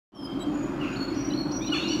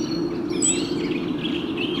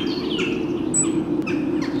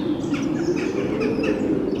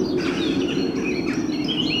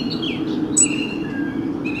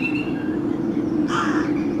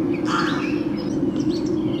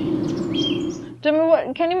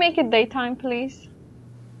can you make it daytime, please?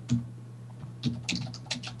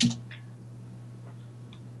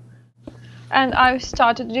 And I've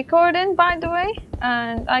started recording, by the way,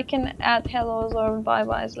 and I can add hellos or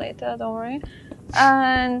bye-byes later, don't worry.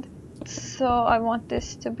 And so I want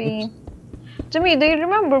this to be... Jimmy, do you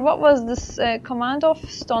remember what was this command of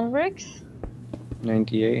stone bricks?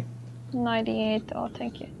 98. 98, oh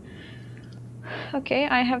thank you. Okay,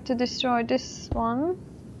 I have to destroy this one.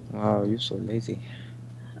 Wow, you're so lazy.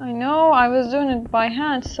 I know, I was doing it by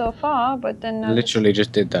hand so far, but then... Literally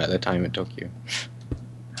just did that the time it took you.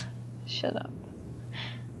 Shut up.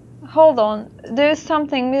 Hold on, there's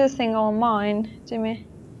something missing on mine, Jimmy.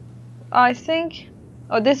 I think...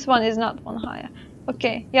 Oh, this one is not one higher.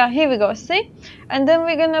 Okay, yeah, here we go, see? And then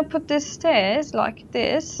we're gonna put these stairs like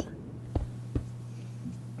this.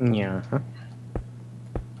 Yeah.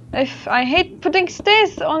 If I hate putting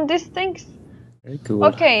stairs on these things. Very cool.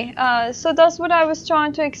 Okay, so that's what I was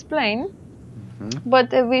trying to explain.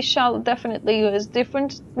 But we shall definitely use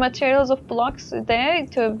different materials of blocks there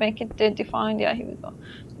to make it defined. Yeah, here we go.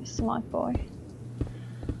 Smart boy.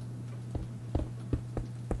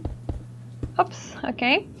 Oops,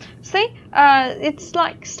 okay. See, it's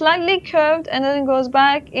like slightly curved and then it goes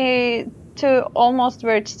back to almost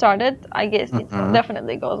where it started. I guess it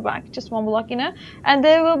definitely goes back just one block, you know. And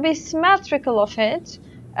there will be symmetrical of it,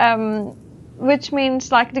 which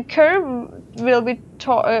means like the curve will be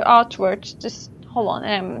outwards. Just hold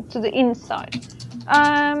on, to the inside.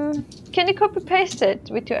 Can you copy paste it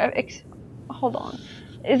with your hold on?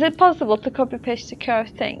 Is it possible to copy paste the curve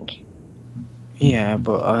thing? Yeah,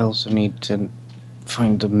 but I also need to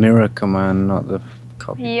find the mirror command, not the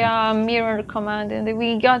copy. Yeah, mirror command, and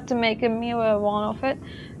we got to make a mirror one of it.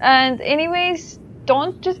 And anyways,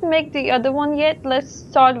 don't just make the other one yet. Let's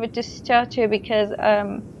start with this statue because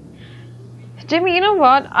Jimmy, you know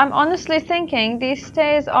what? I'm honestly thinking these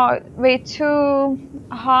stairs are way too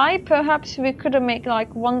high. Perhaps we could make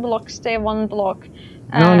like one block stair, one block.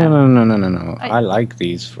 No. I like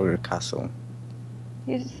these for a castle.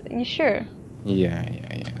 You sure? Yeah.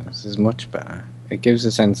 This is much better. It gives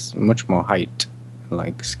a sense much more height,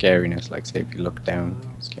 like scariness. Like say if you look down,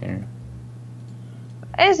 scary.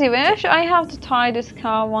 As you wish. I have to tie this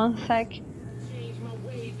car 1 sec.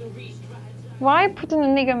 Why put in the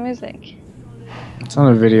nigga music? It's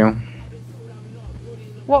on a video.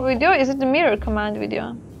 What video? Is it the mirror command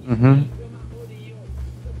video?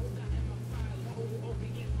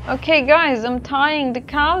 Okay guys, I'm tying the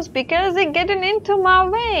cows because they're getting into my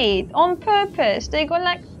way on purpose. They go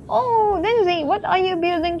like, oh Densy, what are you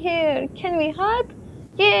building here? Can we help?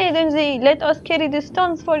 Yeah Densy, let us carry the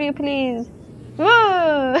stones for you please.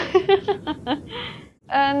 Whoa!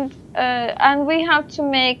 And we have to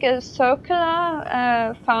make a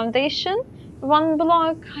circular foundation, 1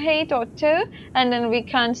 block height or 2, and then we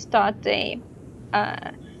can start the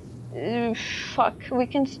we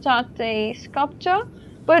can start the sculpture.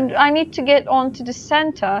 But I need to get onto the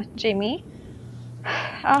center, Jimmy.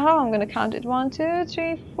 How I'm gonna count it? 1, 2,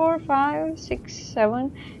 3, 4, 5, 6,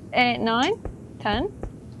 7, 8, 9, 10.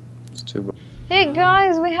 It's too. Hey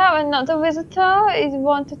guys, we have another visitor. He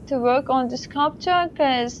wanted to work on the sculpture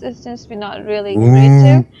because since we're not really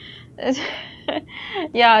creative.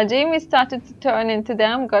 Yeah, Jamie started to turn into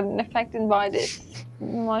them, got affected by this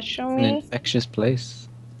mushroom. An infectious place.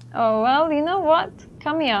 Oh well, you know what?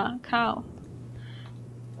 Come here, cow.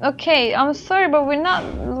 Okay, I'm sorry, but we're not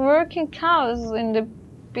working cows in the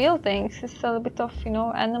buildings. It's a little bit of, you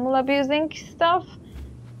know, animal abusing stuff.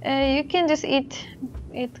 You can just eat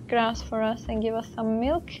grass for us and give us some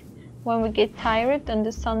milk when we get tired in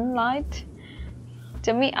the sunlight.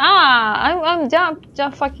 Jimmy, I'm jump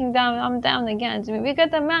fucking down. I'm down again, Jimmy. We got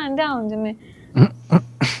the man down, Jimmy.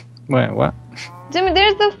 Wait, what? Jimmy,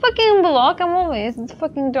 there's the fucking block. I'm always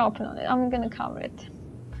fucking dropping on it. I'm gonna cover it.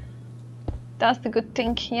 That's the good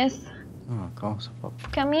thing, yes. Oh, God.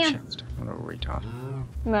 Come here. What a retard.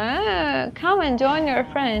 Come and join your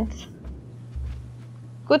friends.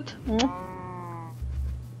 Good.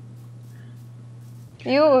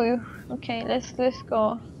 You. Okay, let's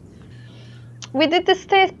go. We did the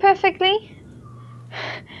stairs perfectly,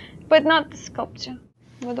 but not the sculpture.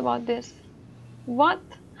 What about this? What?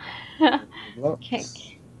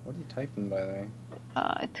 Cake. What are you typing, by the way?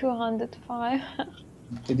 205.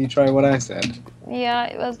 Did you try what I said? Yeah,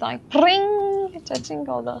 it was like ring, touching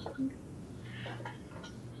all those things.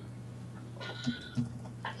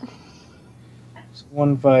 It's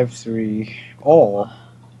 153. Or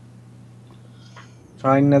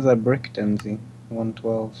try another brick, Densy.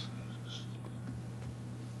 112.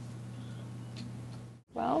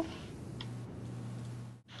 12.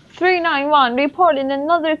 391 reporting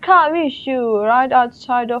another car issue right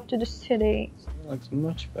outside of the city. It looks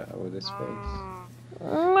much better with his face.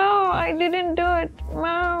 No, I didn't do it.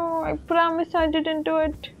 No, I promise I didn't do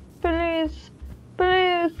it. Please,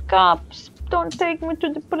 please, cops, don't take me to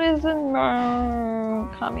the prison. No,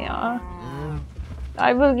 come here.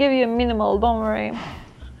 I will give you a minimal, don't worry.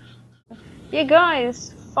 Yeah,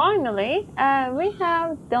 guys, finally, we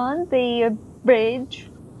have done the bridge.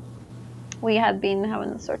 We had been having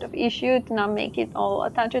a sort of issue to not make it all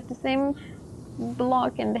attached at the same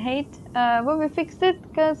block and height, but we fixed it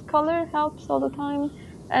because color helps all the time.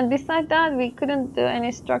 And besides that, we couldn't do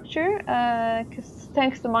any structure because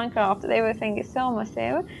thanks to Minecraft, everything is so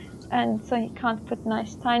massive, and so you can't put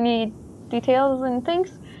nice tiny details and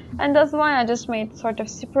things. And that's why I just made sort of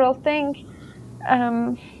spiral thing,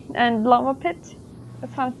 and lava pit, a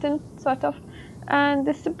fountain sort of. And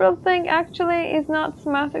the spiral thing actually is not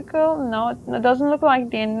symmetrical. No, it doesn't look like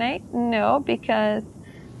DNA. No, because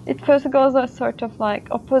it first goes a sort of like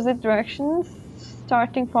opposite directions,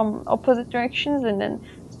 starting from opposite directions, and then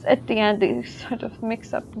at the end they sort of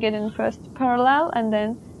mix up, getting first parallel and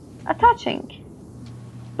then attaching.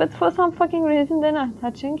 But for some fucking reason they're not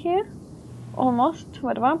attaching here. Almost,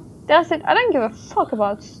 whatever. That's it. I don't give a fuck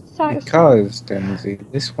about size. Because, Densy,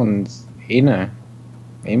 this one's in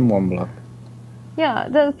one block. Yeah,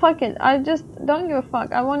 then fuck it. I just don't give a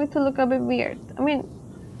fuck. I want it to look a bit weird. I mean,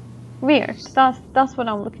 weird. That's what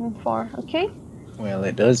I'm looking for. Okay. Well,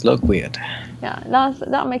 it does look weird. Yeah,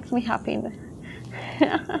 that makes me happy.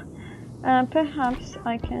 Perhaps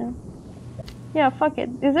I can. Yeah, fuck it.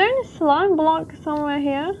 Is there any slime block somewhere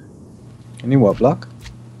here? Any what block?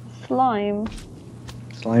 Slime.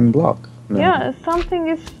 Slime block? No. Yeah, something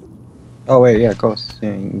is. Oh wait, yeah, of course.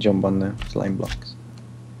 Yeah, you can jump on the slime blocks.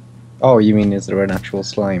 Oh, you mean is there an actual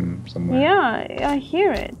slime somewhere? Yeah, I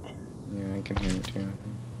hear it. Yeah, I can hear it too.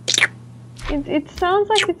 It sounds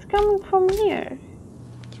like it's coming from here.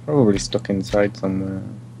 It's probably stuck inside somewhere.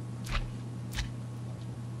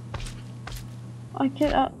 I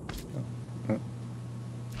can.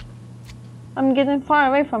 I'm getting far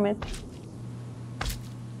away from it.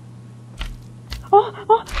 Oh,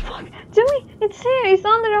 fuck! Jimmy, it's here! It's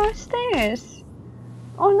under our stairs!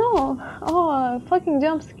 Oh no! Oh, fucking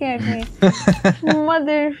jump scared me.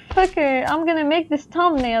 Motherfucker! I'm gonna make this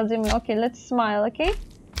thumbnail, Jimmy. Okay, let's smile, okay?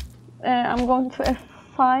 I'm going to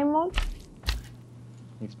F5 mode.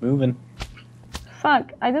 It's moving.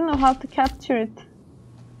 Fuck, I don't know how to capture it.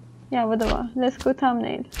 Yeah, whatever. Let's go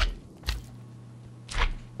thumbnail.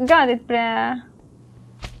 Got it, bruh.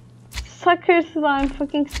 Sucker slime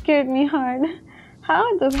fucking scared me hard.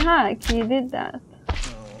 How the heck you did that?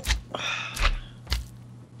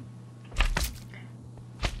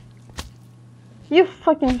 You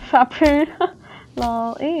fucking fapper.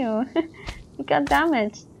 Lol, ew. You got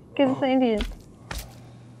damaged. Because it's an idiot.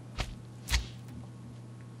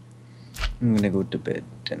 I'm gonna go to bed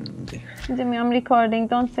and... Jimmy, I'm recording.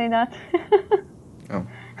 Don't say that. Oh.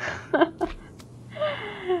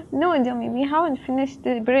 No, Jimmy, we haven't finished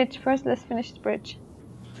the bridge. First, let's finish the bridge.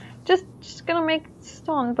 Just gonna make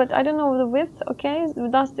stone, but I don't know the width, okay?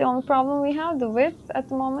 That's the only problem we have, the width at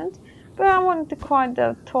the moment. But I want it quite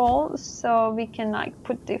tall, so we can like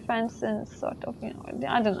put the fence and sort of, you know,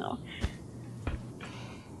 I don't know.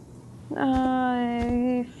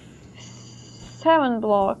 7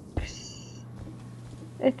 blocks.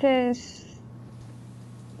 It is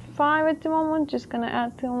 5 at the moment, just gonna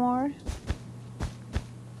add 2 more.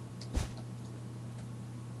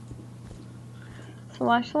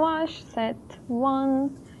 / set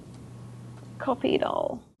 1, copy it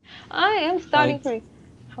all. I am starting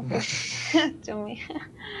to me.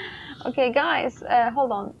 Okay, guys,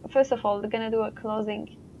 hold on. First of all, we're gonna do a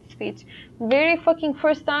closing speech. Very fucking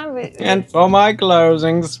first time. And for my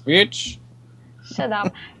closing speech. Shut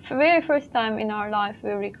up. For very first time in our life,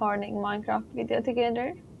 we're recording Minecraft video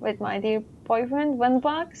together with my dear boyfriend,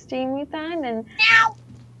 Venbox, Team and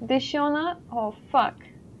Dishona. Oh fuck.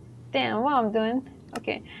 Damn, what I'm doing.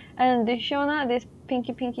 Okay, and Dishona, this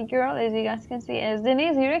pinky girl, as you guys can see, is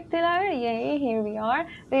Deniz Yürekliler. Yay, here we are.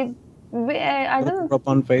 I didn't. Up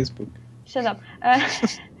on Facebook. Shut up.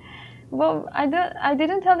 Well, I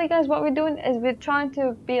didn't tell you guys what we're doing is we're trying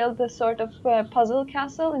to build a sort of puzzle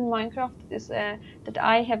castle in Minecraft that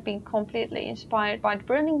I have been completely inspired by the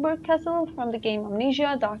Burning Bird castle from the game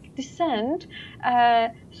Amnesia Dark Descent.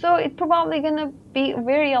 So it's probably gonna be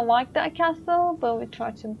very unlike that castle, but we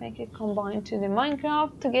try to make it combined to the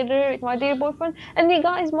Minecraft together with my dear boyfriend, and you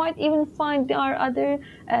guys might even find our other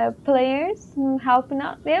players helping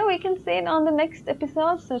out there. We can see it on the next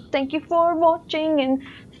episode. So thank you for watching and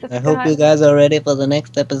I hope you guys are ready for the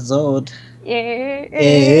next episode. Yeah.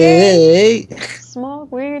 Hey.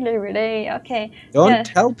 Smoke weed every day. Okay. Don't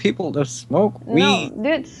tell people to smoke weed. No,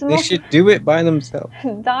 dude, smoke. They should do it by themselves.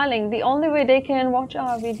 Darling, the only way they can watch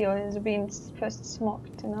our video is being first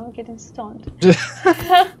smoked, getting stoned.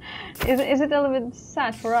 Is it a little bit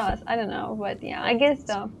sad for us? I don't know, but yeah, I guess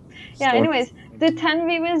so. Yeah, anyways, the 10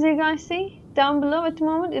 viewers you guys see down below at the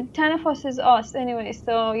moment, 10 of us is us anyway,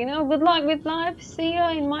 so good luck with life. See you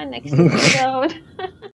in my next episode.